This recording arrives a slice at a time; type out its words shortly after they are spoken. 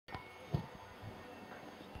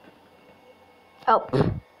Oh,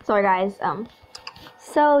 sorry guys. Hi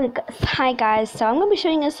guys. So I'm gonna be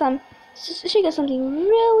showing you something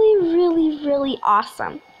really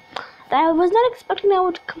awesome that I was not expecting I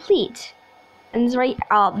would complete. And it's right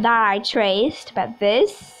that I traced, but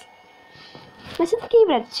this my sister gave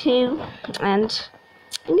it a 2, and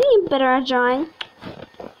I'm getting better at drawing,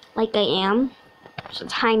 like I am, just a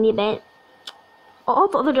tiny bit. All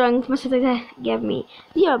the other drawings my sister gave me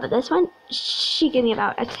 0, but this one she gave me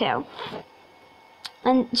about a 2.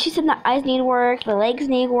 And she said the eyes need work, the legs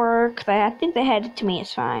need work, but I think the head to me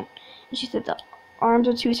is fine. And she said the arms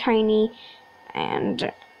are too tiny,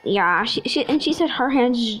 and yeah, she said her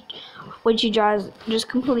hands when she draws just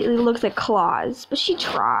completely looks like claws, but she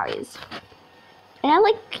tries. And I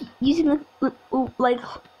like using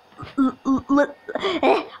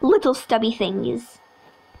little stubby things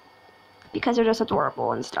because they're just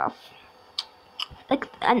adorable and stuff.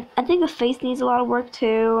 And I think the face needs a lot of work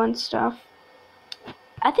too and stuff.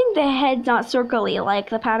 I think the head's not circly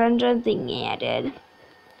like the pattern thingy I did.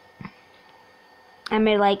 I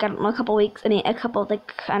made like, I don't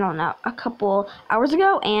know, a couple hours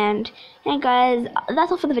ago. And yeah guys,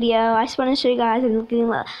 that's all for the video. I just want to show you guys I'm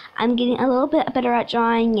getting a little bit better at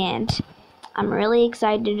drawing, and I'm really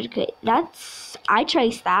excited. I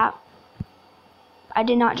traced that. I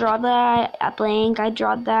did not draw that at blank. I drew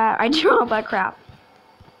all that crap.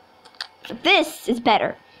 But this is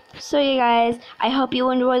better. So you guys, I hope you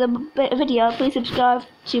enjoy the video. Please subscribe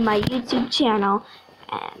to my YouTube channel,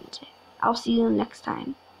 and I'll see you next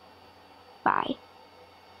time. Bye.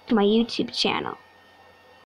 To my YouTube channel.